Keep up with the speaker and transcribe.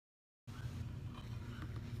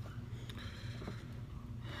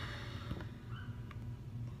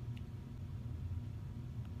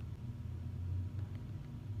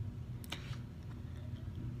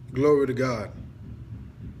Glory to God.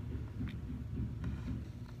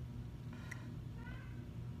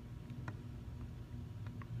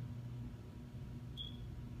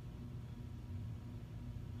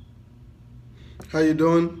 How you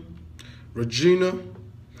doing? Regina?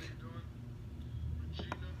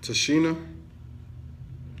 Tashina?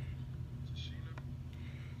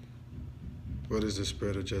 What is the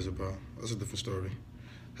spirit of Jezebel? That's a different story.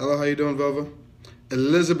 Hello, how you doing, Velva?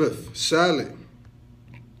 Elizabeth, Sally.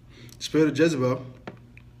 Spirit of Jezebel,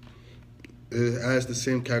 it has the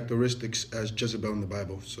same characteristics as Jezebel in the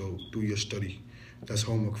Bible. So do your study. That's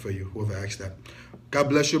homework for you, whoever asked that. God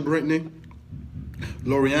bless you, Brittany.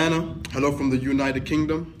 Loriana, hello from the United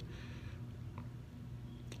Kingdom.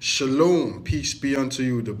 Shalom, peace be unto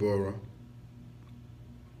you, Deborah.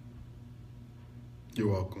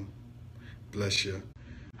 You're welcome. Bless you.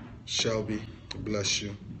 Shelby, bless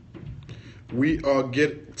you. We are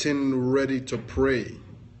getting ready to pray.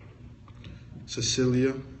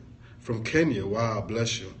 Cecilia from Kenya, wow,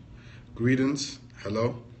 bless you. Greetings,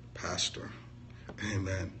 hello, Pastor.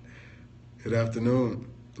 Amen. Good afternoon.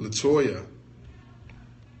 Latoya.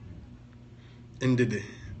 Ndidi.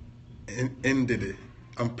 Ndidi.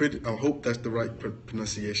 I hope that's the right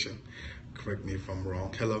pronunciation. Correct me if I'm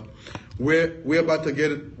wrong. Hello. We're about to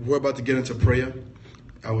get into prayer.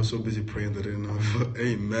 I was so busy praying that I didn't know.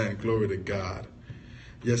 Amen. Glory to God.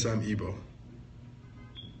 Yes, I'm Igbo.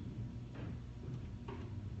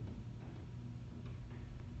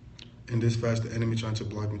 In this fast, the enemy trying to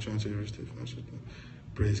block me, trying to resist.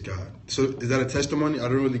 Praise God. So is that a testimony? I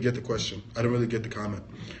don't really get the question. I don't really get the comment.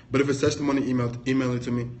 But if it's testimony, email it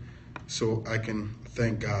to me so I can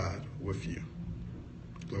thank God with you.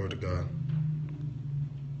 Glory to God.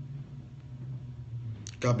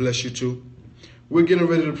 God bless you too. We're getting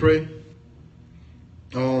ready to pray.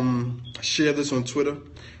 Share this on Twitter.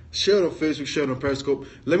 Share it on Facebook. Share it on Periscope.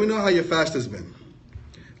 Let me know how your fast has been.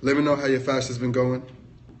 Let me know how your fast has been going.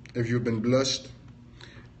 If you've been blessed.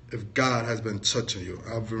 If God has been touching you.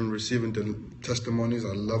 I've been receiving the testimonies. I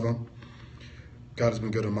love them. God has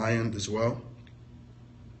been good on my end as well.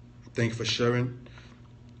 Thank you for sharing.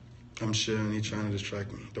 I'm sharing. He's trying to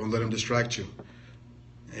distract me. Don't let him distract you.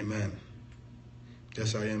 Amen.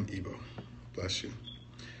 Yes, I am Igbo. Bless you.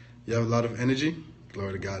 You have a lot of energy.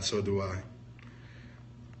 Glory to God. So do I.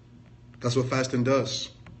 That's what fasting does.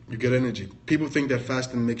 You get energy. People think that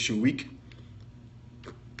fasting makes you weak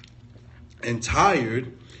and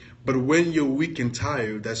tired. But when you're weak and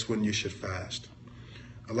tired, that's when you should fast.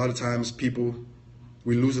 A lot of times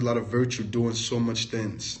we lose a lot of virtue doing so much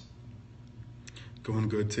things. Going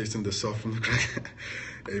good, tasting the salt from the crack.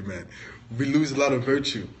 Amen. We lose a lot of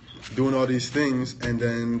virtue doing all these things. And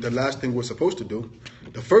then the last thing we're supposed to do,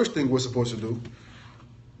 the first thing we're supposed to do,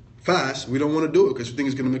 fast, we don't want to do it because we think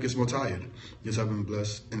it's going to make us more tired. Yes, I've been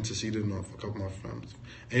blessed, interceded for a couple of my friends.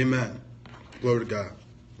 Amen. Glory to God.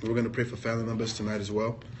 We're going to pray for family members tonight as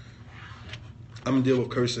well. I'm going to deal with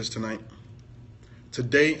curses tonight.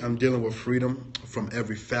 Today, I'm dealing with freedom from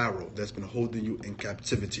every pharaoh that's been holding you in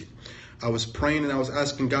captivity. I was praying and I was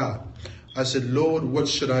asking God. I said, Lord, what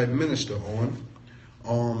should I minister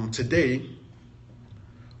on? Today,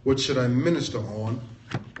 what should I minister on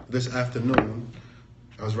this afternoon?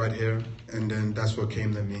 I was right here, and then that's what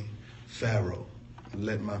came to me. Pharaoh,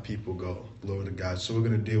 let my people go. Glory to God. So we're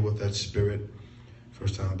going to deal with that spirit.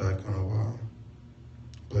 First time back on a while.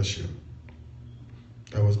 Bless you.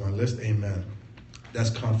 That was my list. Amen. That's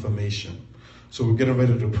confirmation. So we're getting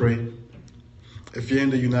ready to pray. If you're in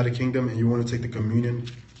the United Kingdom and you want to take the communion,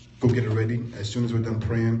 go get it ready. As soon as we're done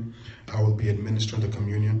praying, I will be administering the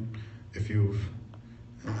communion. If you've...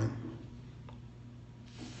 Amen.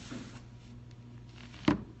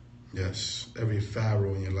 Yes, every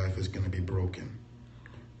pharaoh in your life is going to be broken.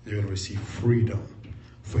 You're going to receive freedom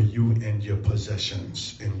for you and your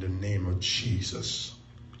possessions in the name of Jesus.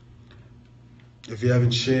 If you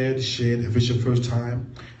haven't shared. If it's your first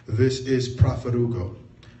time, this is Prophet Ugo,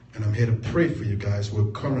 and I'm here to pray for you guys.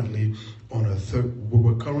 We're currently on a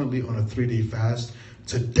 3-day fast.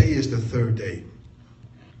 Today is the third day.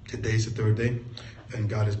 Today is the third day, and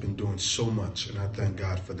God has been doing so much, and I thank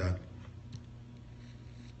God for that.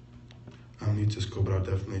 I need to scope, but I'll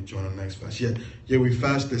definitely join the next fast. Yeah, we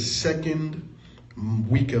fast the second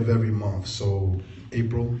week of every month. So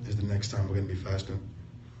April is the next time we're going to be fasting.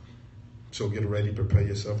 So get ready, prepare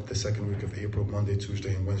yourself. The second week of April, Monday,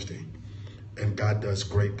 Tuesday, and Wednesday. And God does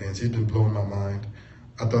great things. He's been blowing my mind.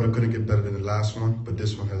 I thought it couldn't get better than the last one, but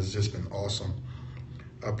this one has just been awesome.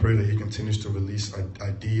 I pray that he continues to release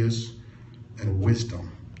ideas and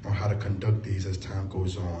wisdom on how to conduct these as time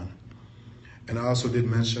goes on. And I also did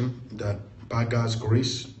mention that by God's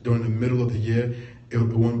grace, during the middle of the year, it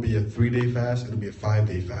won't be a 3-day fast, it'll be a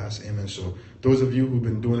 5-day fast. Amen. So those of you who've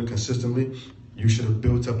been doing it consistently, you should have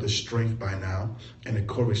built up the strength by now and the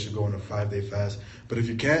courage to go on a 5-day fast. But if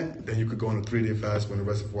you can't, then you could go on a 3-day fast while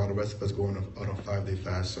the rest of us go on a 5-day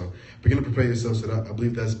fast. So begin to prepare yourselves for that. I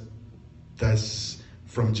believe that's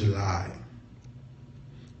from July.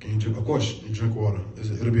 Can you drink? Of course, you drink water.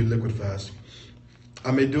 It'll be a liquid fast.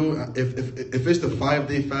 I may do, if it's the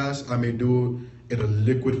 5-day fast, I may do it a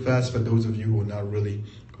liquid fast for those of you who are not really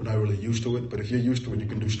used to it. But if you're used to it, you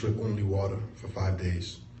can do straight only water for 5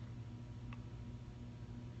 days.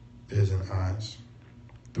 Ears and eyes.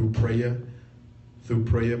 Through prayer,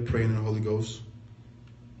 praying in the Holy Ghost,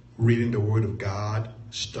 reading the Word of God,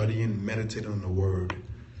 studying, meditating on the Word,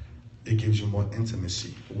 it gives you more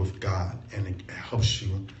intimacy with God and it helps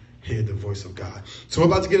you hear the voice of God. So we're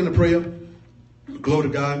about to get into prayer. Glory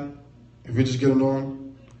to God. If you're just getting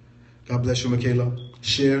on, God bless you, Michaela.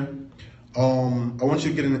 Share. I want you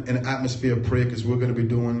to get in an atmosphere of prayer because we will be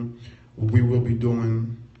doing,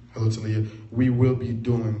 hello Talia, we will be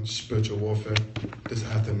doing spiritual warfare this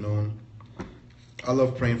afternoon. I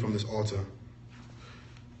love praying from this altar.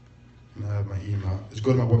 And I have my email. Just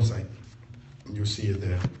go to my website and you'll see it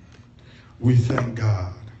there. We thank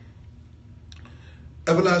God.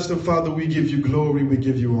 Everlasting Father, we give you glory, we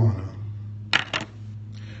give you honor.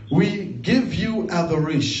 We give you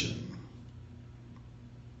adoration.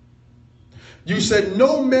 You said,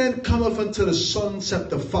 no man cometh unto the Son except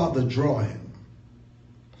the Father draw him.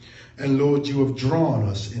 And Lord, you have drawn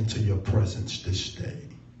us into your presence this day.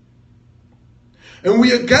 And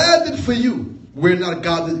we are gathered for you. We are not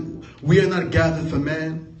gathered for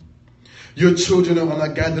man. Your children are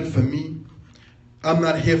not gathered for me. I'm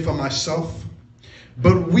not here for myself.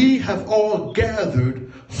 But we have all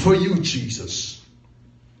gathered for you, Jesus.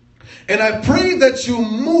 And I pray that you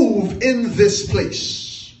move in this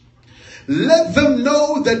place. Let them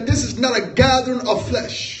know that this is not a gathering of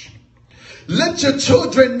flesh. Let your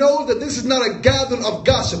children know that this is not a gathering of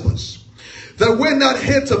gossipers. That we're not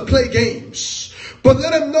here to play games. But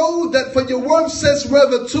let them know that for your word says,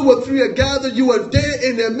 wherever 2 or 3 are gathered, you are there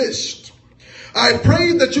in their midst. I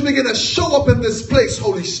pray that you begin to show up in this place,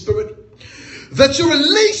 Holy Spirit. That you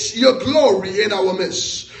release your glory in our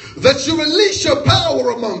midst. That you release your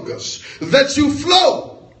power among us. That you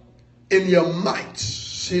flow in your might.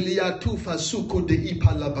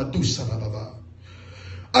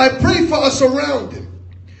 I pray for a surrounding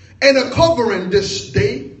and a covering this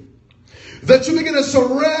day. That you begin to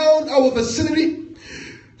surround our vicinity.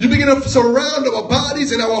 You begin to surround our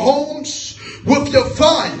bodies and our homes with your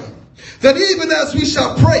fire. That even as we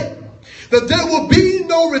shall pray, that there will be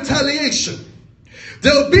no retaliation.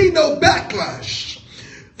 There will be no backlash.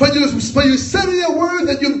 For you said in your word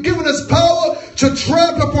that you've given us power to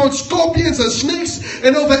trample upon scorpions and snakes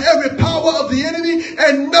and over every power of the enemy,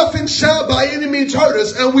 and nothing shall by any means hurt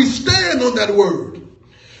us. And we stand on that word.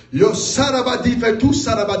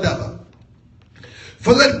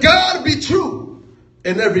 For let God be true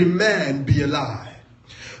and every man be a lie.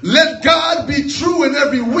 Let God be true and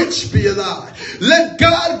every witch be a lie. Let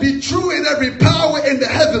God be true and every power in the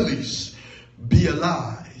heavenlies be a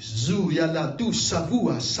lie.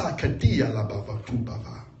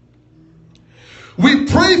 We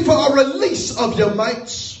pray for a release of your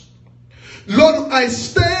might. Lord, I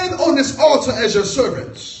stand on this altar as your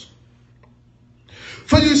servants.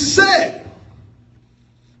 For you said,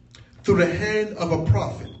 through the hand of a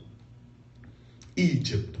prophet,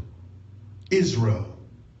 Israel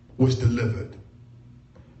was delivered.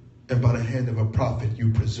 And by the hand of a prophet,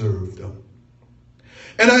 you preserved them.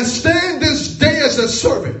 And I stand this day as a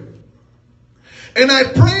servant. And I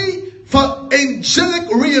pray for angelic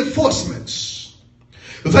reinforcements.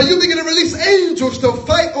 That you begin to release angels to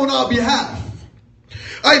fight on our behalf.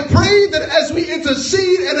 I pray that as we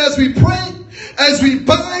intercede and as we pray, as we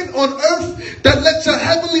bind on earth, that let your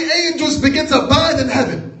heavenly angels begin to bind in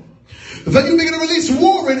heaven. That you begin to release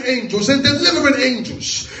warring angels and delivering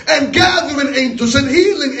angels and gathering angels and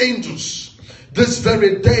healing angels this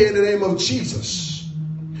very day in the name of Jesus.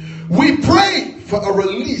 We pray for a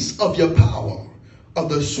release of your power of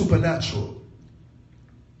the supernatural.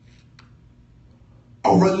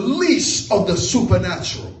 A release of the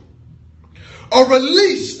supernatural. A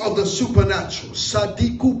release of the supernatural.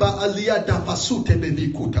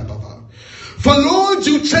 For Lord,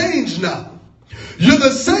 you change now. You're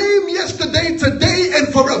the same yesterday, today, and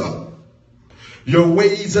forever. Your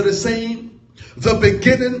ways are the same. The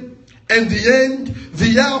beginning and the end.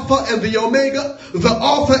 The Alpha and the Omega. The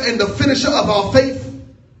author and the finisher of our faith.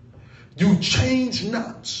 You change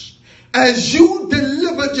not. As you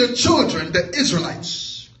delivered your children, the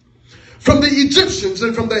Israelites, from the Egyptians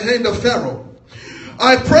and from the hand of Pharaoh,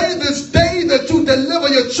 I pray this day that you deliver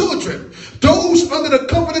your children, those under the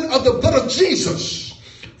covenant of the blood of Jesus,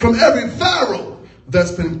 from every pharaoh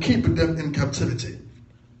that's been keeping them in captivity.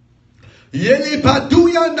 For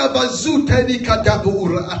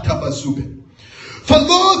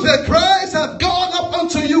Lord, their cries have gone up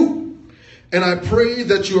unto you, and I pray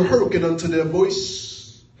that you hearken unto their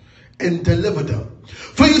voice and deliver them.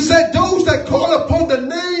 For you said, those that call upon the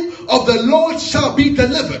name of the Lord shall be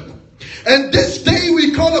delivered. And this day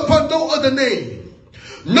we call upon no other name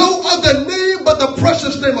but the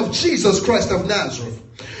precious name of Jesus Christ of Nazareth.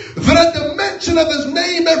 That at the mention of his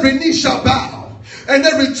name every knee shall bow, and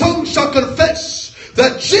every tongue shall confess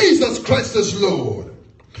that Jesus Christ is Lord.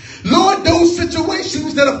 Lord, those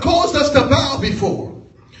situations that have caused us to bow before,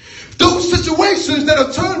 those situations that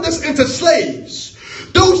have turned us into slaves,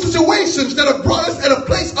 those situations that have brought us at a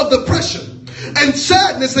place of depression and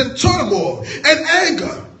sadness and turmoil and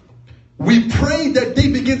anger, we pray that they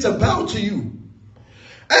begin to bow to you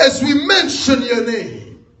as we mention your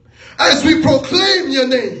name, as we proclaim your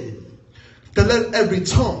name, that let every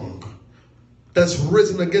tongue that's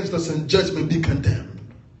risen against us in judgment be condemned.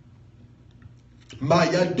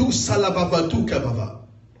 Let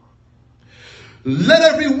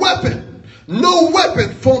every weapon, no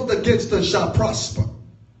weapon formed against us shall prosper,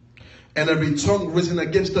 and every tongue risen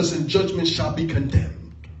against us in judgment shall be condemned.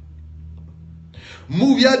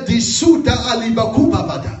 Muvia disuda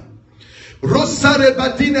alibakubabada. Rosare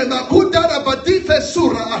badine makudara badife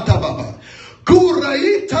sura atababa.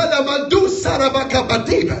 Kuraita la mandu sarabaka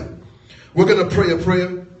badiba. We're going to pray a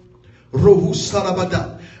prayer. Rohu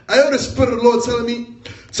sarabada. I heard the Spirit of the Lord telling me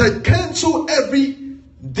to cancel every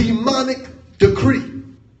demonic decree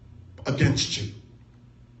against you.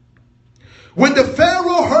 When the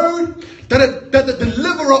Pharaoh heard that the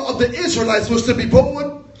deliverer of the Israelites was to be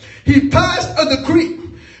born, he passed a decree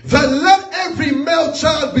that let every male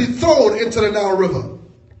child be thrown into the Nile River.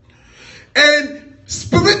 And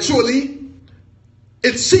spiritually,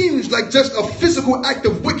 it seems like just a physical act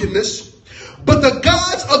of wickedness, but the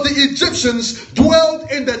gods of the Egyptians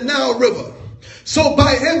dwelled in the Nile River. So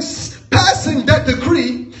by him passing that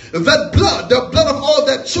decree, that blood, the blood of all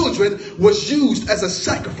their children, was used as a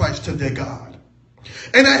sacrifice to their God.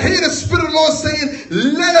 And I hear the Spirit of the Lord saying,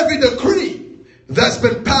 let every decree that's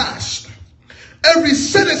been passed, every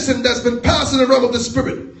citizen that's been passed in the realm of the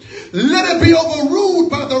Spirit, let it be overruled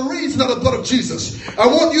by the reason of the blood of Jesus. I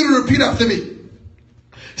want you to repeat after me.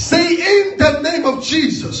 Say, in the name of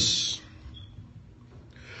Jesus,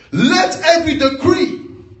 let every decree,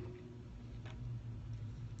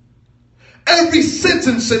 every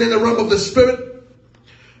sentencing in the realm of the Spirit,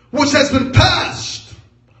 which has been passed,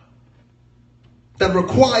 that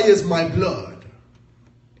requires my blood,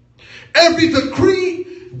 every decree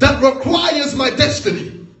that requires my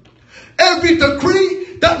destiny, every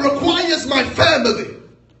decree that requires my family,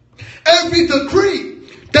 every decree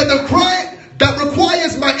that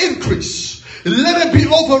requires my increase, let it be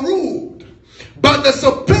overruled by the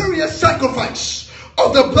superior sacrifice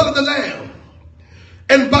of the blood of the Lamb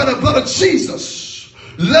and by the blood of Jesus.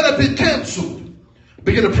 Let it be canceled.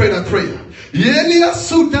 Begin to pray that prayer. We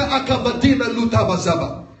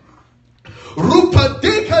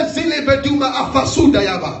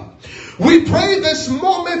pray this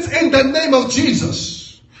moment in the name of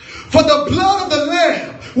Jesus for the blood of the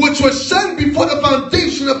Lamb, which was shed before the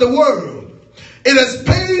foundation of the world. It has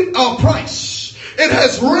paid our price. It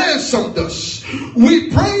has ransomed us. We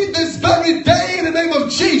pray this very day in the name of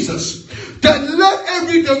Jesus that let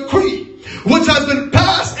every decree which has been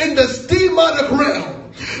passed in the demonic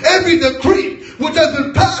realm, every decree which has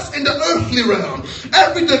been passed in the earthly realm,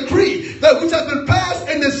 every decree which has been passed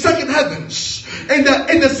in the second heavens, in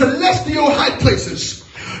the celestial high places,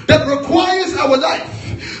 that requires our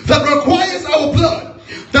life, that requires our blood,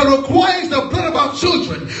 that requires the blood of our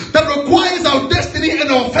children, that requires our destiny and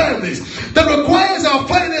our families, that requires our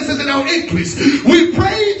finances and our increase. We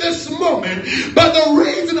pray this moment by the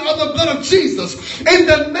reason of the blood of Jesus. In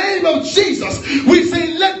the name of Jesus, we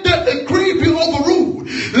say let that decree be overruled.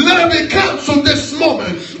 Let it be canceled this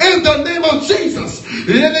moment. In the name of Jesus.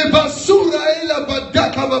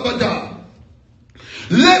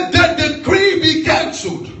 Let that decree be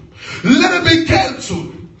canceled. Let it be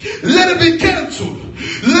canceled. Let it be canceled.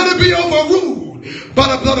 Let it be overruled by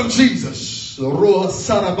the blood of Jesus.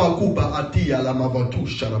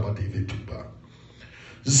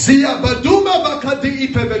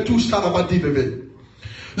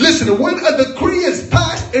 Listen, when a decree is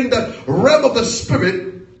passed in the realm of the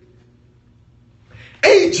Spirit,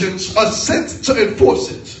 agents are sent to enforce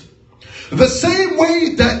it. The same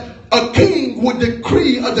way that a king would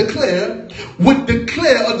declare a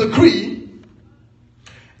decree,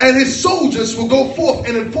 and his soldiers will go forth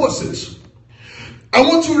and enforce it. I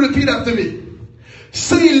want you to repeat after me.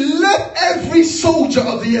 Say, let every soldier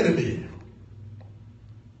of the enemy,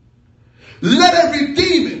 let every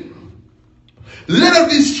demon, let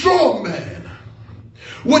every strong man,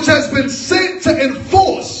 which has been sent to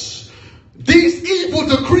enforce these evil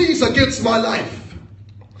decrees against my life,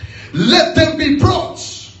 let them be brought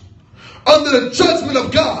under the judgment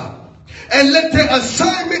of God, and let their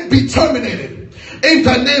assignment be terminated in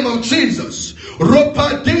the name of Jesus.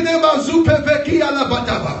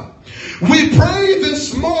 We pray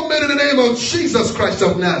this moment in the name of Jesus Christ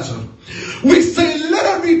of Nazareth. We say, let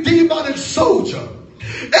every demonic soldier,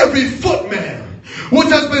 every footman, which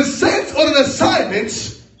has been sent on an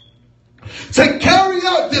assignment to carry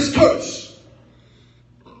out this curse,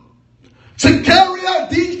 to carry out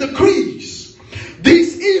these decrees,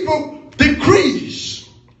 these evil decrees,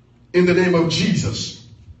 in the name of Jesus,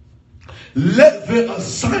 let their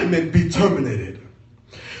assignment be terminated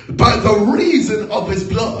by the reason of his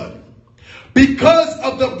blood. Because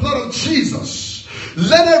of the blood of Jesus,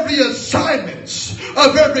 let every assignment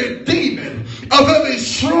of every demon, of every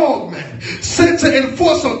strong man, sent to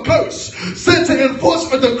enforce a curse, sent to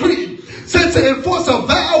enforce a decree, sent to enforce a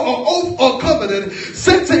vow or oath or covenant,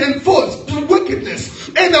 sent to enforce wickedness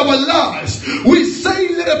in our lives, we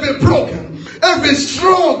say let it be broken. Every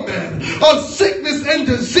strong man of sickness and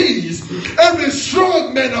disease, every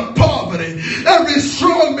strong man of poverty, every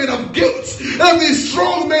strong man of guilt, every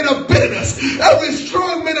strong man of bitterness, every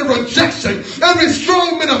strong man of rejection, every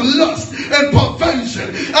strong man of lust and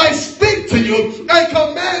perversion, I speak to you, I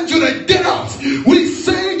command you to get out. We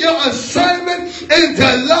say your assignment in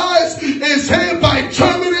their lives is hereby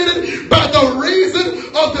terminated by the reason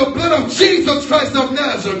of the blood of Jesus Christ of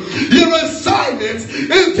Nazareth. Your assignment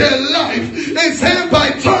in their life is hereby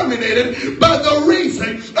terminated by the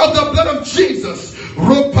reason of the blood of Jesus.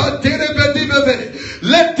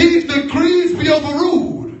 Let these decrees be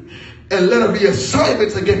overruled, and let every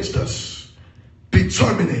assignment against us be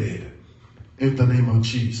terminated in the name of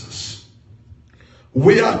Jesus.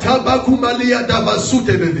 We are tabakumalia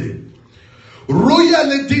davasute bebe.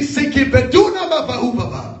 Royal disiki beduna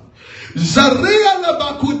mabahubaba. Zaria la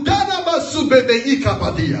bakudana masubebe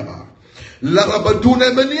ikapadiaba. La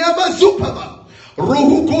rabaduna meniaba zupaba.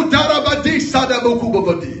 Rohuku darabadi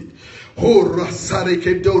sadabokubabadi. Hora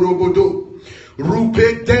sareke dorobodo.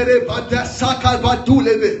 Rupe dere badasaka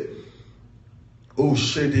baduleve. O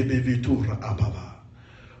shedebe vitura ababa.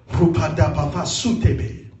 Rupada bava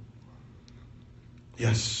sutebe.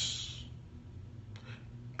 Yes.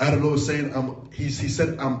 Adonai was saying, he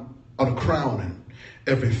said, I'm uncrowning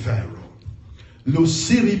every Pharaoh.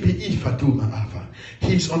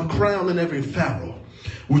 He's uncrowning every Pharaoh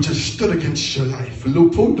which has stood against your life. I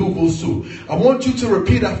want you to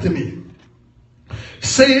repeat after me.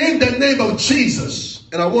 Say, in the name of Jesus,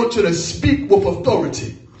 and I want you to speak with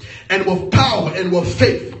authority and with power and with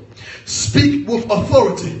faith. Speak with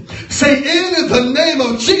authority. Say, in the name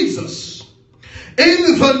of Jesus,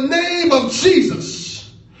 in the name of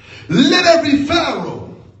Jesus, let every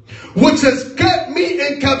Pharaoh which has kept me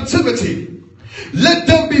in captivity, let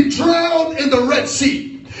them be drowned in the Red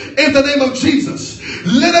Sea. In the name of Jesus,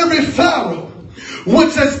 let every Pharaoh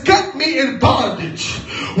which has kept me in bondage,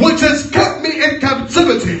 which has kept me in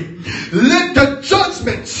captivity, let the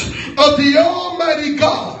judgment of the Almighty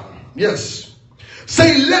God, yes,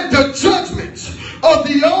 say, let the judgment of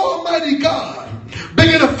the Almighty God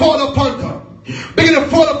begin to fall upon them, begin to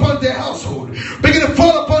fall upon their household, begin to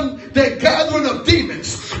fall upon their gathering of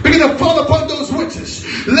demons, begin to fall upon those witches.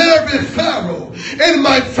 Let every Pharaoh in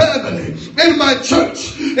my family, in my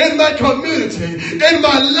church, in my community, in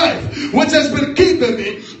my life, which has been keeping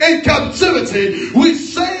me in captivity, we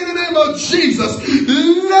say in the name of Jesus,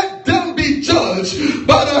 let them be judged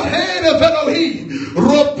by the hand of Elohim.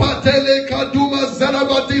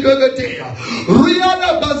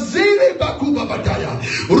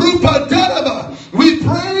 We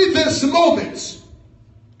pray this moment.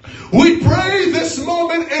 We pray this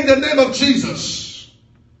moment in the name of Jesus.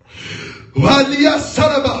 We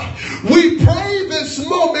pray this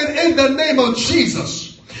moment in the name of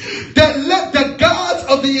Jesus, that let the gods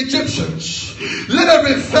of the Egyptians, let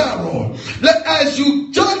every Pharaoh, let as you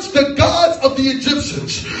judge the gods of the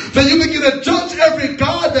Egyptians, that you begin to judge every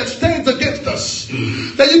god that stands against us,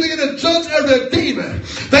 that you begin to judge every demon,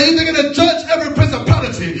 that you begin to judge every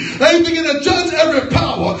principality, that you begin to judge every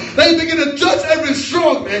power, that you begin to judge every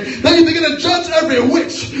strong man, that you begin to judge every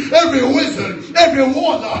witch, every wizard, every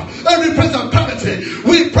warlock, every principality.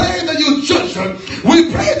 We pray that you judge them.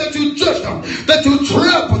 We pray that you judge them, that you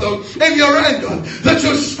trample them in your anger, that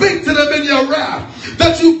you speak to them in your wrath,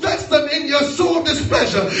 that you vex them in your sore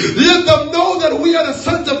displeasure. Let them know that we are the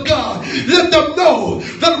sons of God. Let them know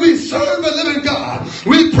that we serve a living God.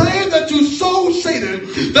 We pray that you show Satan,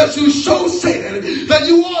 that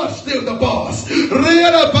you are still the boss.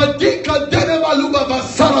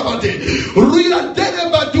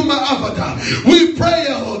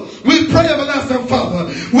 We pray, everlasting Father.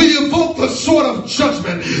 We evoke the sword of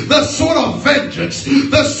judgment, the sword of vengeance,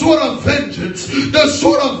 the sword of vengeance, the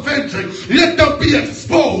sword of vengeance. Let them be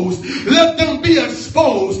exposed. Let them be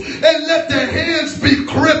exposed, and let their hands be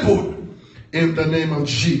crippled in the name of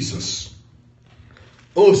Jesus.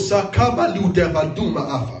 O sakabalu devaduma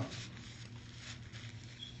afa.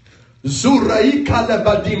 Zurai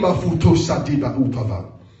kalabadima futo sadiba upava.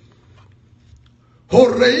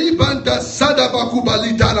 Horei banda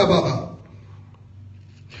sadabakubali darababa.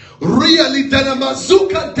 Really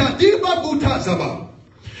danamazuka dadiba butazaba.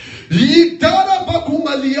 Yidara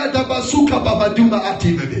bakumalia dabasuka babaduma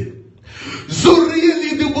atimebe.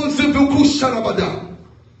 Zurieli dubuzivuku sharabada.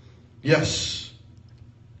 Yes.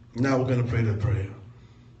 Now we're going to pray the prayer.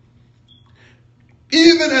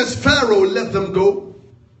 Even as Pharaoh let them go,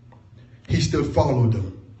 he still followed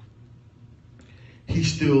them. He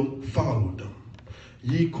still followed them.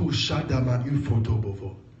 You're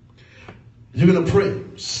going to pray.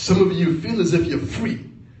 Some of you feel as if you're free,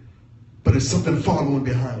 but there's something following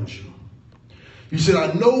behind you. You said,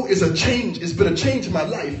 I know it's a change. It's been a change in my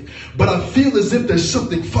life, but I feel as if there's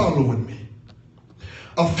something following me.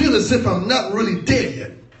 I feel as if I'm not really there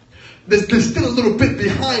yet. There's still a little bit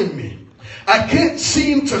behind me. I can't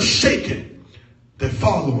seem to shake it. They're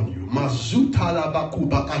following you. I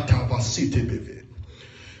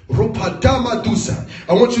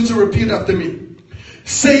want you to repeat after me.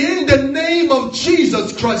 Say, in the name of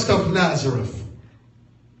Jesus Christ of Nazareth.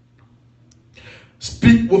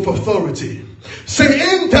 Speak with authority. Say,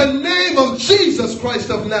 in the name of Jesus Christ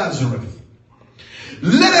of Nazareth.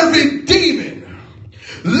 Let every demon,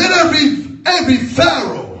 let every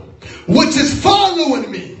Pharaoh, which is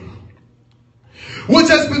following me, which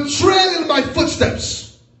has been trailing my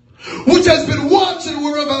footsteps, which has been watching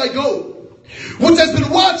wherever I go, which has been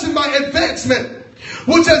watching my advancement,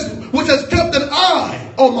 which has kept an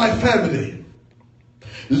eye on my family,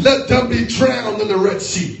 let them be drowned in the Red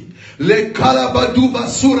Sea. Pray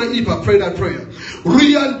that prayer.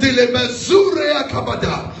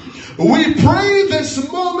 We pray this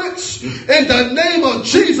moment in the name of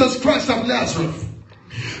Jesus Christ of Nazareth.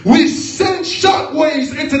 We send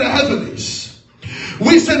shockwaves into the heavens.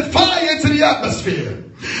 We send fire into the atmosphere.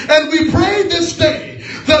 And we pray this day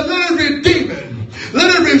that let every demon,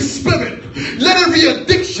 let every spirit, let every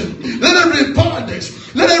addiction, let every bondage,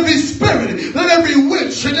 let every spirit, let every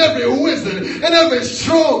witch and every wizard and every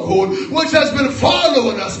stronghold which has been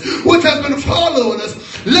following us,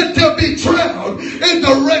 let them be drowned in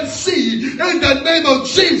the Red Sea in the name of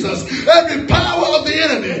Jesus. Every power of the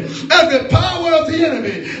enemy, every power of the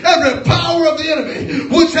enemy, every power of the enemy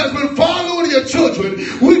which has been following your children,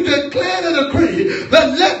 we declare and decree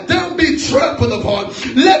that let them be trampled upon,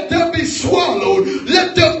 let them be swallowed,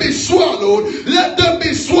 let them be swallowed, let them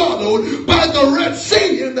be swallowed by the Red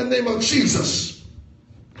Sea in the name of Jesus.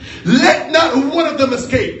 Let not one of them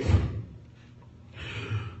escape.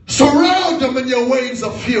 Surround them in your waves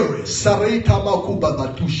of fury. Let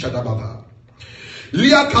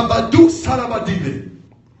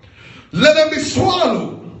them be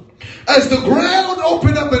swallowed as the ground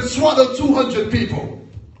opened up and swallowed 200 people.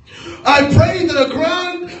 I pray that the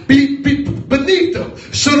ground beneath them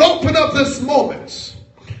should open up this moment,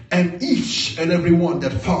 and each and every one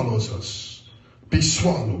that follows us be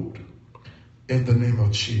swallowed in the name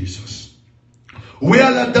of Jesus.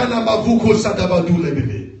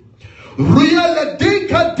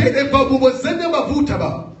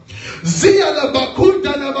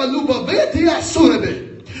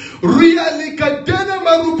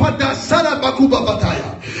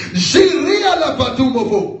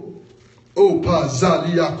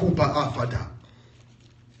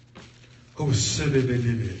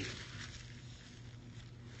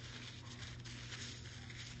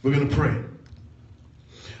 We're going to pray.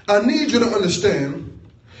 I need you to understand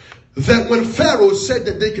that when Pharaoh said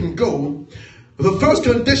that they can go, the first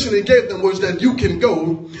condition he gave them was that you can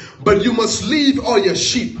go, but you must leave all your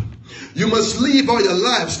sheep. You must leave all your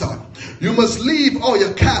livestock. You must leave all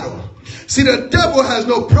your cattle. See, the devil has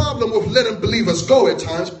no problem with letting believers go at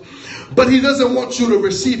times, But he doesn't want you to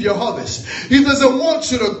receive your harvest. He doesn't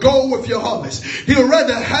want you to go with your harvest. He'll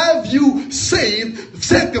rather have you saved,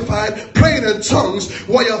 sanctified, praying in tongues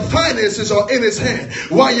while your finances are in his hand,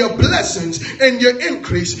 while your blessings and your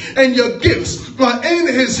increase and your gifts are in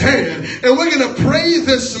his hand. And we're going to pray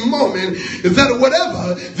this moment that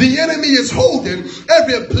whatever the enemy is holding,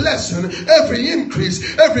 every blessing, every increase,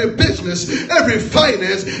 every business, every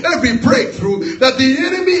finance, every breakthrough that the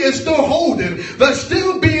enemy is still holding, that's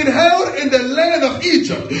still being held in the land of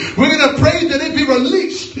Egypt. We're going to pray that it be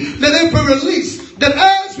released, that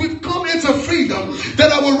as we've come into freedom,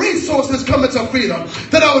 that our resources come into freedom,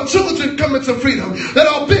 that our children come into freedom, that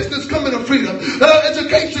our business come into freedom, that our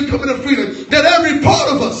education come into freedom, that every part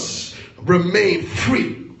of us remain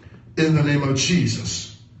free in the name of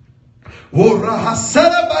Jesus. I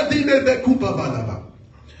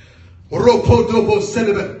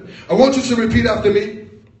want you to repeat after me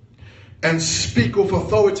and speak with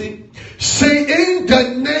authority. Say, in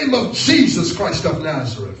the name of Jesus Christ of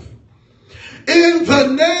Nazareth. In the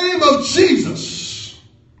name of Jesus.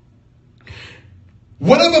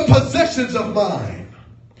 Whatever possessions of mine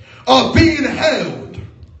are being held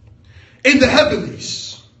in the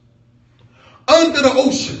heavenlies, under the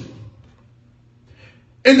ocean,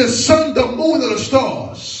 in the sun, the moon, and the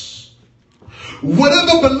stars,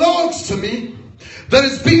 whatever belongs to me that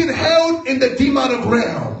is being held in the demonic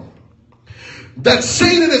realm, that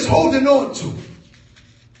Satan is holding on to,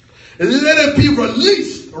 let it be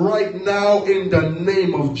released right now in the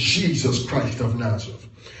name of Jesus Christ of Nazareth.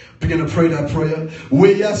 Begin to pray that prayer.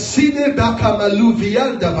 We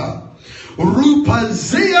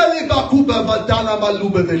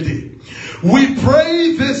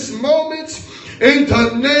pray this moment in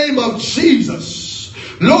the name of Jesus.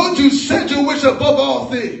 Lord, you said you wish above all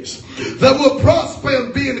things that will prosper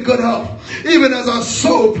and be in good health, even as our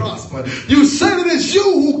soul prosper. You said it is you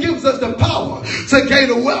who gives us the power to gain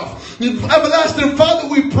a wealth. Everlasting Father,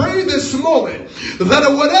 we pray this moment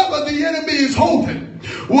that whatever the enemy is holding,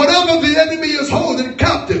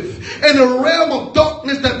 captive in the realm of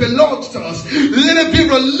darkness that belongs to us, let it be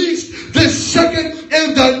released this second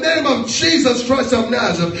in the name of Jesus Christ of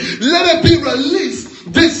Nazareth. Let it be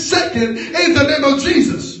released this second in the name of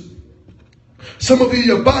Jesus. Some of you,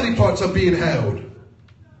 your body parts are being held.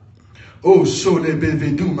 Oh, so they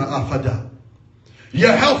beveduma afada.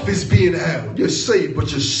 Your health is being held. You're saved, but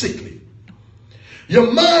you're sickly.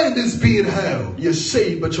 Your mind is being held. You're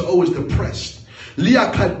saved, but you're always depressed. I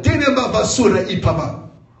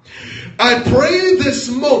pray this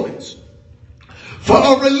moment for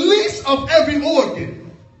a release of every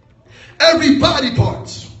organ, every body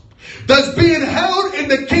part that's being held in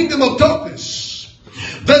the kingdom of darkness,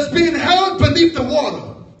 that's being held beneath the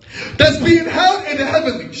water, that's being held in the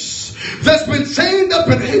heavenlies, that's been chained up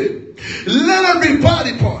and hidden. Let every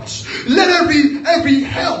body parts, let every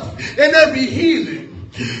health and every healing,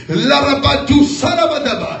 let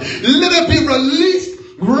it be released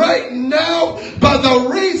right now by the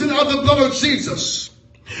reason of the blood of Jesus.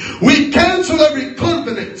 We cancel every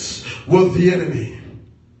covenant with the enemy.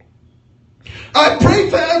 I pray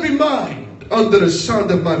for every mind under the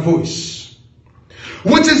sound of my voice,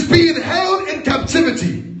 which is being held in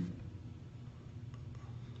captivity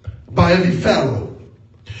by every Pharaoh.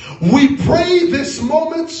 We pray this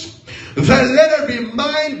moment that let every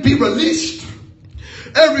mind be released,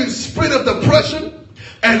 every spirit of depression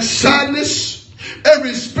and sadness,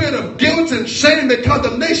 every spirit of guilt and shame and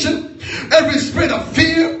condemnation, every spirit of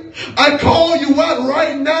fear, I call you out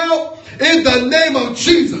right now in the name of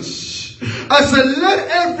Jesus. I said, let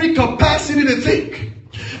every capacity to think,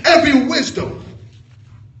 every wisdom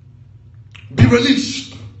be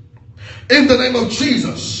released in the name of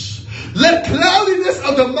Jesus. Let cloudiness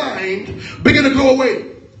of the mind begin to go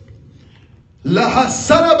away. Let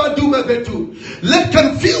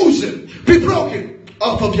confusion be broken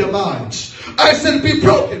off of your minds. I said be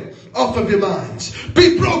broken off of your minds.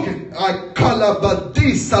 Be broken.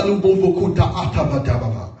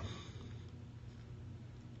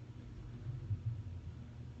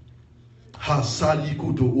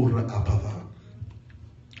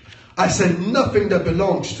 I said nothing that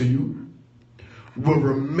belongs to you will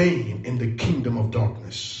remain in the kingdom of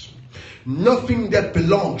darkness. Nothing that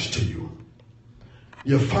belongs to you,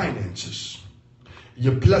 your finances,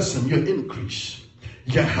 your blessing, your increase,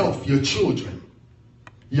 your health, your children,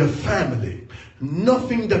 your family,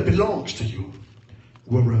 nothing that belongs to you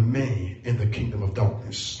will remain in the kingdom of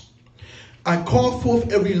darkness. I call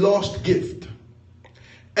forth every lost gift,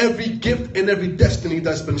 every gift and every destiny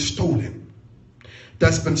that's been stolen,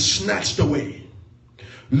 that's been snatched away.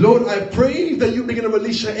 Lord, I pray that you begin to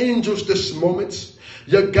release your angels this moment,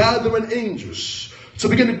 your gathering angels, to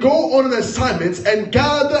begin to go on an assignment and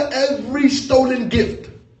gather every stolen gift,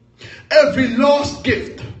 every lost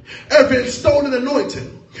gift, every stolen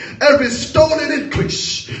anointing, every stolen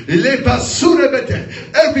increase, every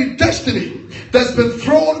destiny that's been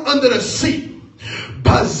thrown under the sea.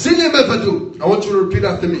 I want you to repeat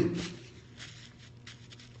after me.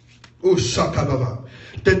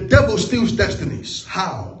 The devil steals destinies.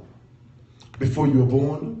 How? Before you were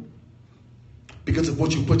born, because of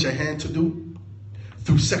what you put your hand to do,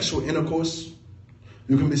 through sexual intercourse.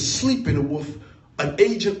 You can be sleeping with an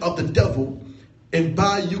agent of the devil, and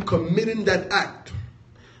by you committing that act,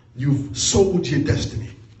 you've sold your destiny.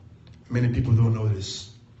 Many people don't know this.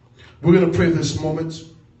 We're going to pray this moment.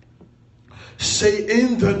 Say,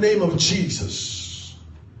 in the name of Jesus,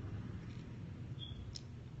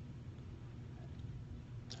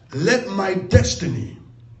 let my destiny,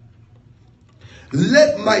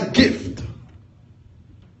 let my gift,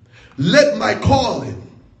 let my calling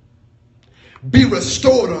be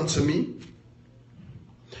restored unto me,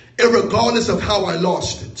 irregardless of how I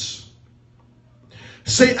lost it.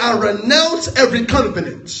 Say, I renounce every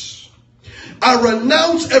covenant. I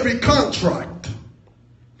renounce every contract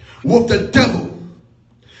with the devil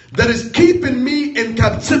that is keeping me in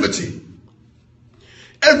captivity.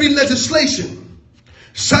 Every legislation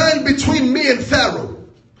signed between me and Pharaoh,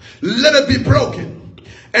 let it be broken.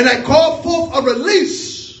 And I call forth a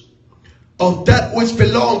release of that which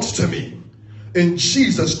belongs to me. In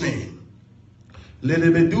Jesus' name. I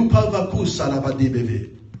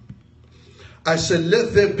said,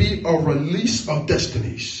 let there be a release of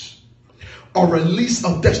destinies. A release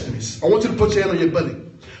of destinies. I want you to put your hand on your belly.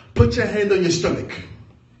 Put your hand on your stomach.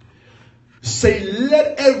 Say,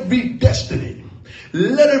 let every destiny,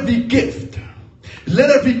 let every gift, let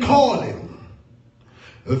every calling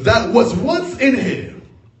that was once in here,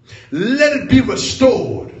 let it be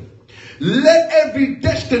restored. Let every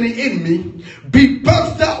destiny in me be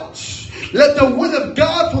birthed out. Let the will of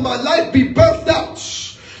God for my life be birthed out.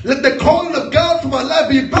 Let the calling of God for my life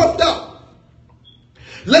be birthed out.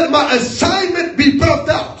 Let my assignment be birthed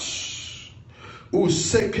out.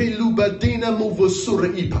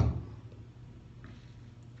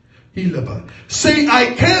 Say,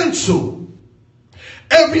 I cancel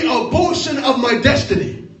every abortion of my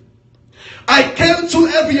destiny. I cancel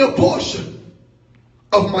every abortion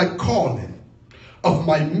of my calling, of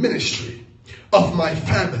my ministry, of my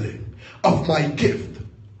family, of my gift.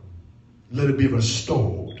 Let it be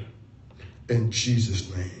restored in Jesus'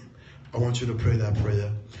 name. I want you to pray that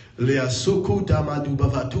prayer.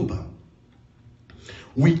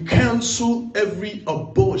 We cancel every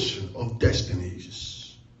abortion of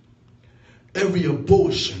destinies. Every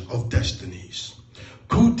abortion of destinies.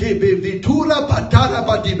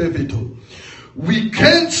 We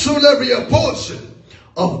cancel every abortion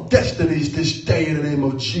of destinies this day in the name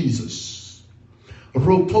of Jesus.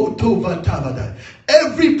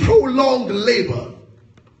 Every prolonged labor,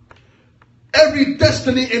 every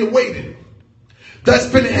destiny in waiting that's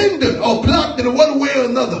been hindered or blocked in one way or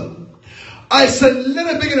another, I said,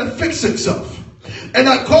 let it begin to fix itself. And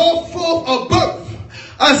I call forth a birth.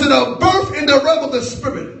 I said, a birth in the realm of the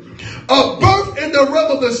Spirit. A birth in the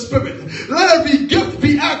realm of the Spirit. Let every gift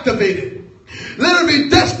be activated. Let every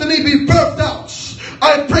destiny be birthed out.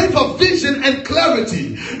 I pray for vision and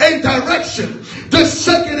clarity and direction this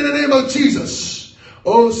second in the name of Jesus.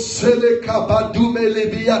 Oh, Seleka Badume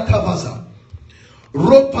Lebia Tavaza.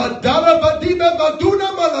 Ropadara Badima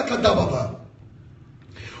Baduna Malakadababa.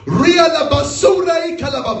 Riala Basura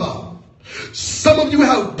Ikalababa. Some of you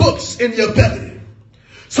have books in your belly.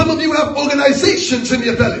 Some of you have organizations in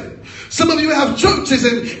your belly. Some of you have churches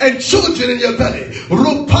and children in your belly.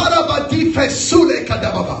 Rupara Badife Sule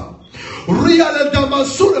Kadababa.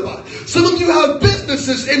 Some of you have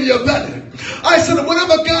businesses in your belly. I said,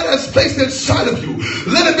 whatever God has placed inside of you,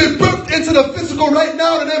 let it be birthed into the physical right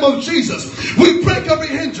now in the name of Jesus. We break every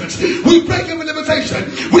hindrance. We break every limitation.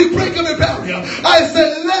 We break every barrier. I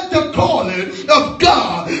said, let the calling of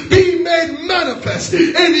God be made manifest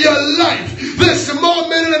in your life this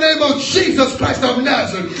moment in the name of Jesus Christ of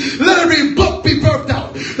Nazareth. Let every book be birthed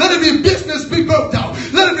out. Let every business be birthed out.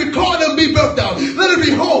 Let every calling be birthed out. Let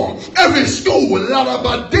every home, every school,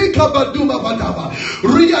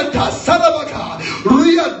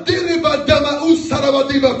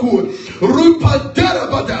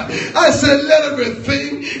 I said, let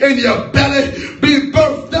everything in your belly be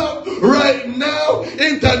birthed out right now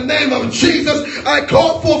in the name of Jesus. I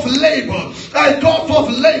call forth labor. I call forth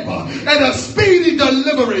labor and a speedy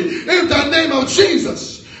delivery in the name of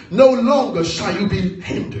Jesus. No longer shall you be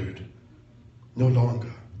hindered. No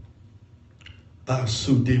longer. I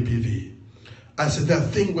said, that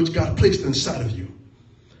thing which God placed inside of you,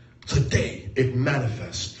 Today it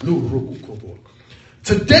manifests. Today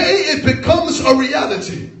it becomes a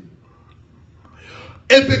reality.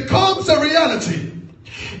 It becomes a reality.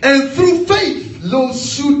 And through faith,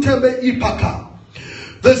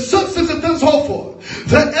 the substance of things hoped for,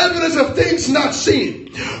 the evidence of things not seen,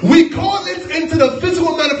 we call it into the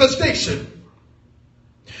physical manifestation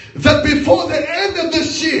that before the end of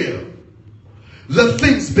this year, the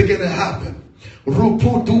things begin to happen.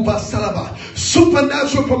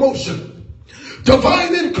 Supernatural promotion,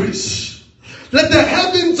 divine increase. Let the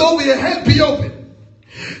heavens over your head be open.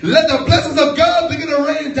 Let the blessings of God begin to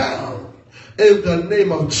rain down in the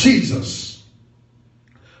name of Jesus.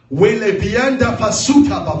 Wele bianda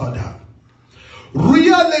fasuta babada.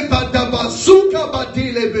 Riale badabasuka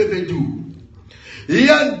badile bevedu.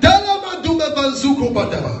 Yandala madume banzuko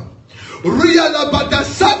badaba. Riala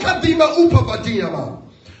badasaka dima upa badiyama.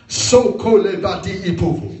 So kole badi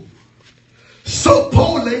ipovo. So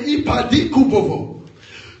pole ipadi kupovo.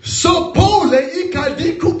 So pole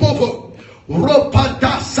ikadi kupovo.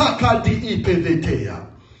 Ropada saka di ipevetea.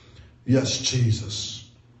 Yes, Jesus.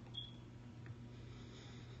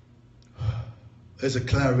 There's a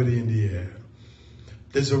clarity in the air.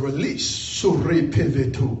 There's a release. So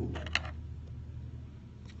repevetu.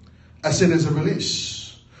 I said there's a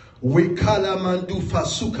release. We kalamandu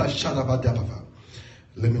fasuka sharabadabava.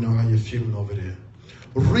 Let me know how you're feeling over there.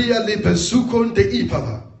 Really pesukon de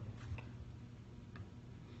ipava.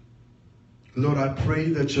 Lord, I pray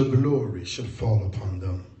that your glory should fall upon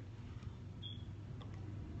them.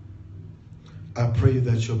 I pray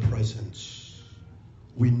that your presence,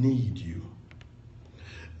 we need you.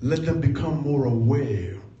 Let them become more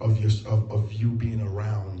aware of you being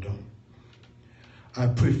around them. I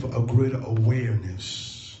pray for a greater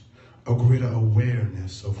awareness of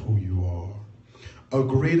who you are. A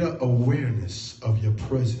greater awareness of your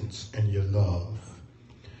presence and your love.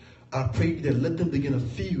 I pray that let them begin to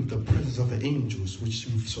feel the presence of the angels which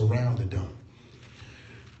you've surrounded them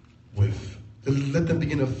with. Let them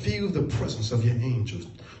begin to feel the presence of your angels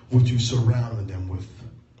which you surrounded them with.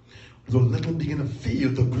 Lord, let them begin to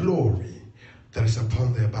feel the glory that is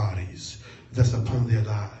upon their bodies, that's upon their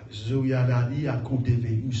lives.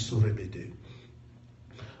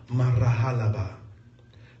 Marahalaba.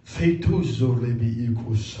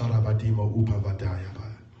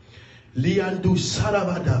 Liandu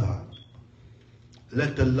sarabadava.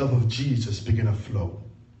 Let the love of Jesus begin to flow.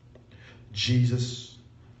 Jesus,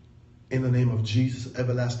 in the name of Jesus,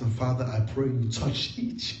 everlasting Father, I pray you touch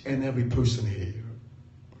each and every person here.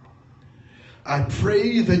 I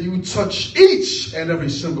pray that you touch each and every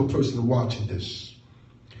single person watching this.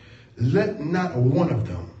 Let not one of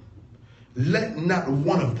them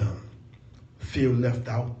feel left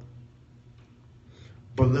out.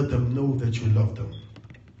 But let them know that you love them.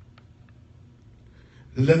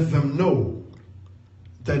 Let them know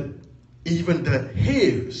that even the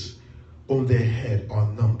hairs on their head are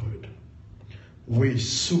numbered. We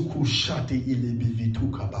suku shati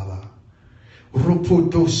ilibivitu kabala.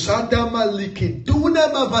 Rupodo sadama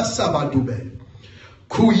likiduna mavasabadube.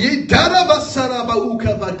 Kuyidara vasaraba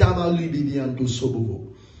ukavadama libiviandu sobovo.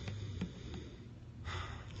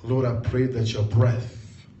 Lord, I pray that your breath,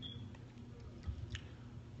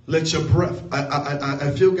 let your breath,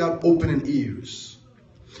 I feel God opening ears.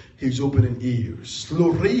 He's opening ears.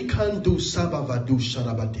 Let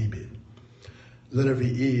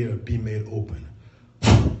every ear be made open.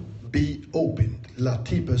 Be opened.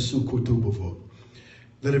 Let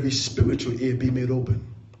every spiritual ear be made open.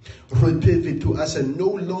 I said, no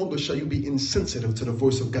longer shall you be insensitive to the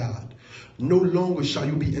voice of God. No longer shall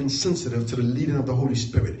you be insensitive to the leading of the Holy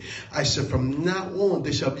Spirit. I said, from now on,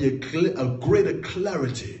 there shall be a greater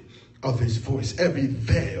clarity of his voice. Every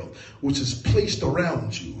veil which is placed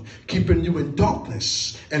around you, keeping you in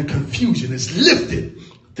darkness and confusion, is lifted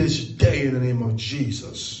this day in the name of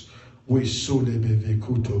Jesus. Lord,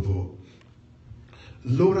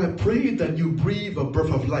 I pray that you breathe a breath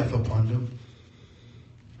of life upon them,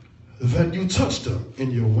 that you touch them in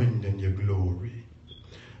your wind and your glory.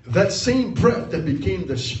 That same breath that became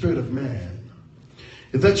the spirit of man,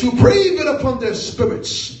 that you breathe it upon their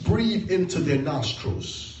spirits, breathe into their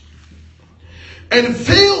nostrils, and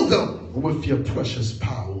fill them with your precious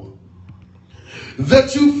power.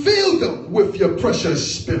 That you fill them with your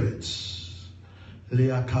precious spirits. If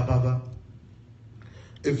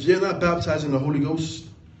you're not baptized in the Holy Ghost,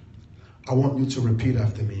 I want you to repeat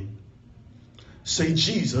after me. Say,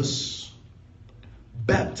 Jesus,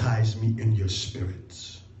 baptize me in your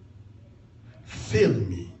spirit. Fill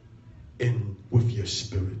me in with your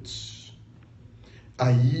spirits.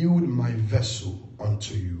 I yield my vessel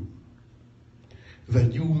unto you,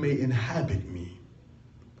 that you may inhabit me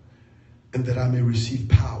and that I may receive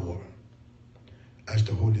power as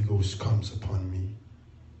the Holy Ghost comes upon me.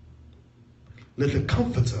 Let the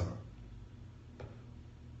Comforter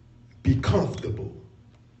be comfortable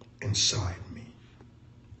inside me.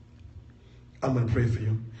 I'm going to pray for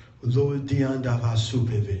you. Lord,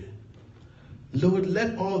 Lord,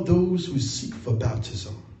 let all those who seek for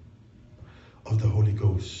baptism of the Holy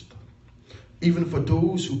Ghost, even for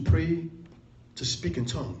those who pray to speak in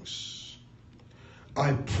tongues,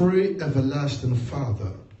 I pray, everlasting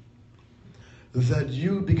Father, that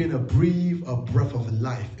you begin to breathe a breath of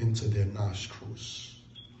life into their nostrils.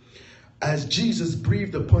 As Jesus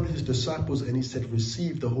breathed upon his disciples and he said,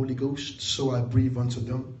 receive the Holy Ghost, so I breathe unto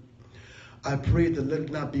them. I pray that let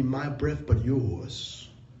it not be my breath, but yours.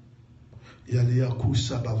 I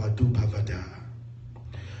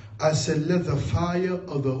said, let the fire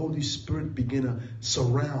of the Holy Spirit begin to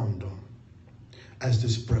surround them as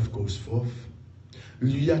this breath goes forth.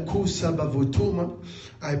 I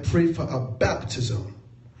pray for a baptism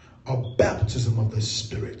of the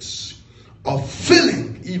spirits, a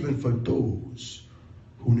filling even for those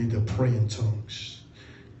who need to pray in tongues.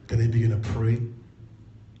 Can they begin to pray?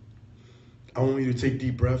 I want you to take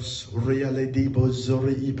deep breaths and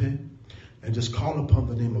just call upon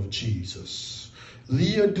the name of Jesus.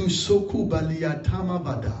 Let your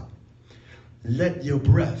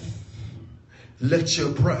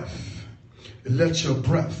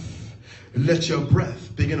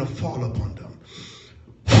breath begin to fall upon them.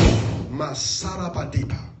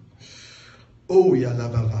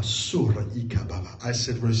 I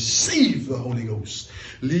said, receive the Holy Ghost.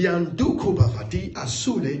 Be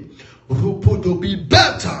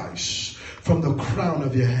baptized from the crown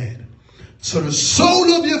of your head to the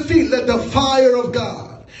sole of your feet. Let the fire of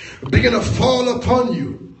God begin to fall upon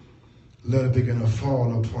you. Let it begin to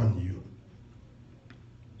fall upon you.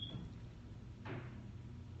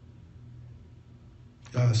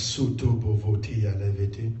 Let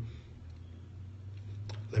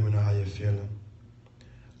me know how you're feeling.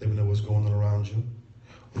 Let me know what's going on around you.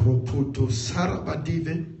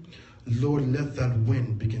 Lord, let that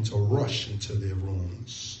wind begin to rush into their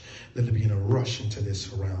rooms. Let it begin to rush into their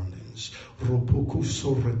surroundings.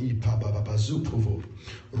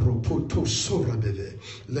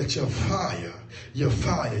 Let your fire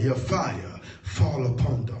fall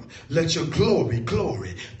upon them. Let your glory,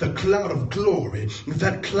 the cloud of glory,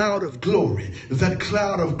 that cloud of glory,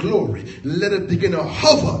 let it begin to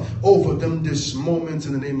hover over them this moment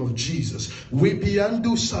in the name of Jesus.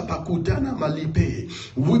 Wipiandu sapakudana malipe,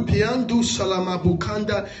 wipiandu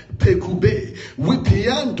salamabukanda pekube,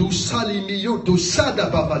 wipiandu salimiyodu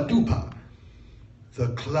sadabavadupa. The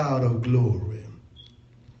cloud of glory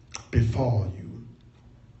before you.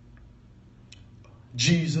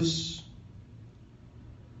 Jesus,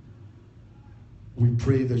 we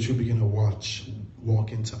pray that you begin to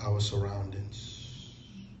walk into our surroundings.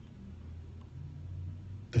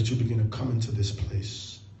 That you begin to come into this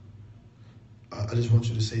place. I just want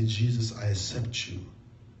you to say, Jesus, I accept you.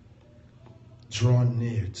 Draw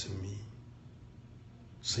near to me.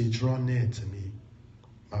 Say, draw near to me,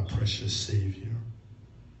 my precious Savior.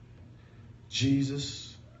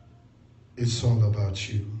 Jesus, it's all about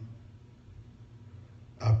you.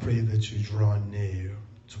 I pray that you draw near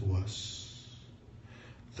to us.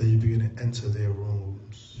 That you begin to enter their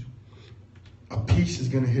rooms. A peace is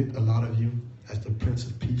going to hit a lot of you as the Prince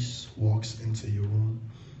of Peace walks into your room.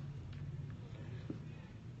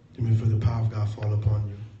 You may feel the power of God fall upon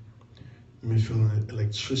you. You may feel an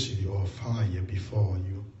electricity or fire before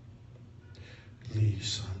you.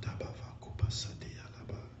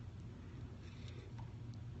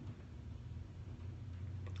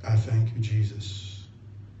 I thank you, Jesus.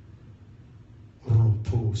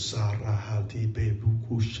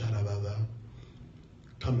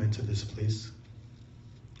 Come into this place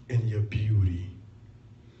in your beauty,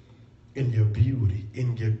 in your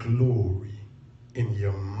glory, in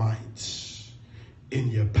your might, in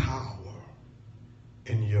your power,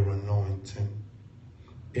 in your anointing,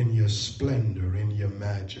 in your splendor, in your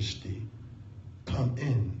majesty. Come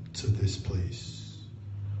into this place.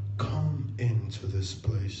 Come into this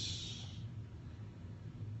place.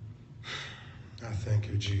 I thank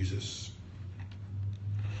you, Jesus.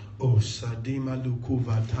 Oh, Sadima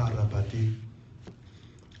Lukuva Tarabadi.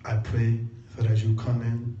 I pray that as you come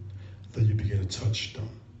in, that you begin to touch them.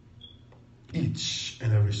 Each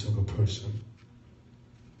and every single person.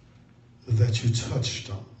 That you touch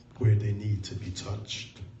them where they need to be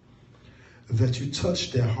touched. That you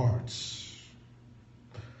touch their hearts.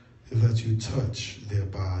 That you touch their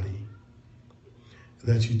body.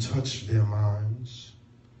 That you touch their minds.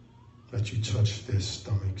 that you touch their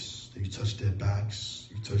stomachs, you touch their backs,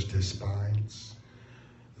 you touch their spines,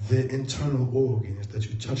 their internal organs, that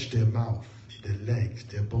you touch their mouth, their legs,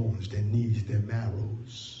 their bones, their knees, their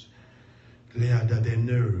marrows, their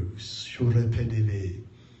nerves.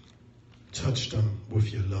 Touch them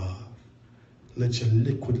with your love. Let your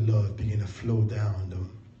liquid love begin to flow down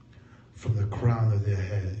them from the crown of their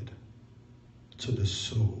head to the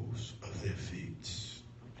soles of their feet.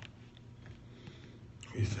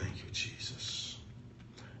 We thank you, Jesus.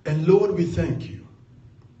 And Lord, we thank you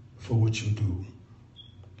for what you do.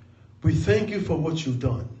 We thank you for what you've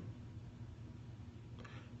done.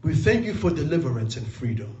 We thank you for deliverance and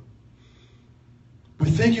freedom. We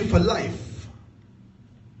thank you for life.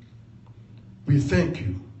 We thank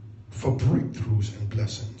you for breakthroughs and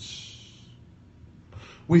blessings.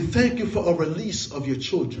 We thank you for a release of your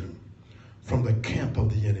children from the camp of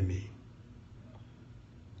the enemy.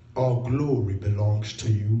 All glory belongs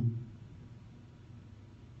to you.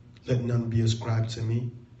 Let none be ascribed to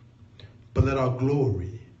me, but let our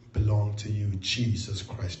glory belong to you, Jesus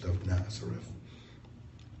Christ of Nazareth.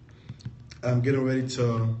 I'm getting ready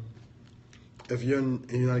to, if you're in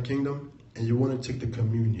the United Kingdom and you want to take the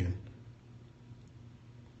communion,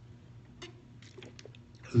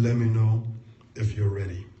 let me know if you're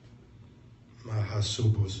ready. I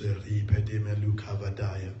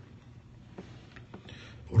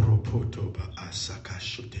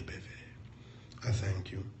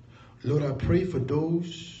thank you. Lord, I pray for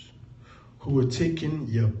those who are taking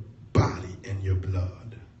your body and your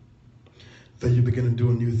blood, that you begin to do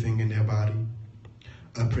a new thing in their body.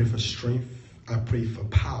 I pray for strength. I pray for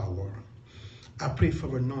power. I pray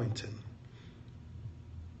for anointing.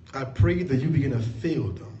 I pray that you begin to fill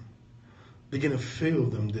them. Begin to fill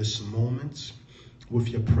them this moment with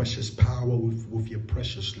your precious power, with your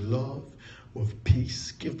precious love, with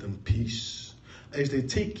peace. Give them peace. As they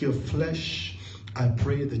take your flesh, I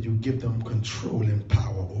pray that you give them control and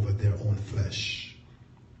power over their own flesh.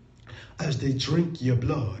 As they drink your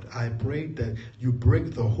blood, I pray that you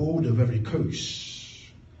break the hold of every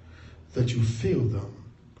curse, that you fill them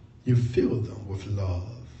with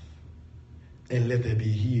love, and let there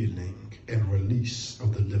be healing and release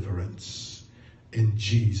of deliverance. In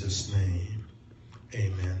Jesus' name,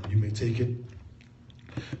 amen. You may take it.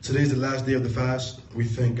 Today's the last day of the fast. We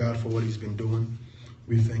thank God for what he's been doing.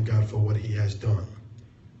 We thank God for what he has done.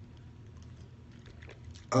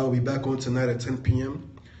 I'll be back on tonight at 10 p.m.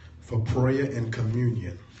 for prayer and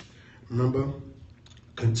communion. Remember,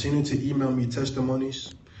 continue to email me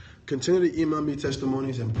testimonies. Continue to email me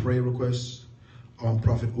testimonies and prayer requests on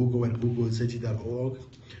prophetugo@ugo@city.org.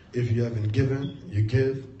 If you haven't given, you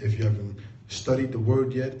give. If you haven't studied the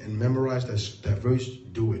word yet and memorized that verse,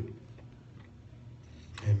 do it.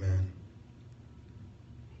 Amen.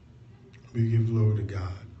 We give glory to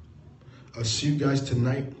God. I'll see you guys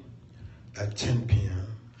tonight at 10 p.m.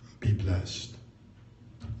 Be blessed.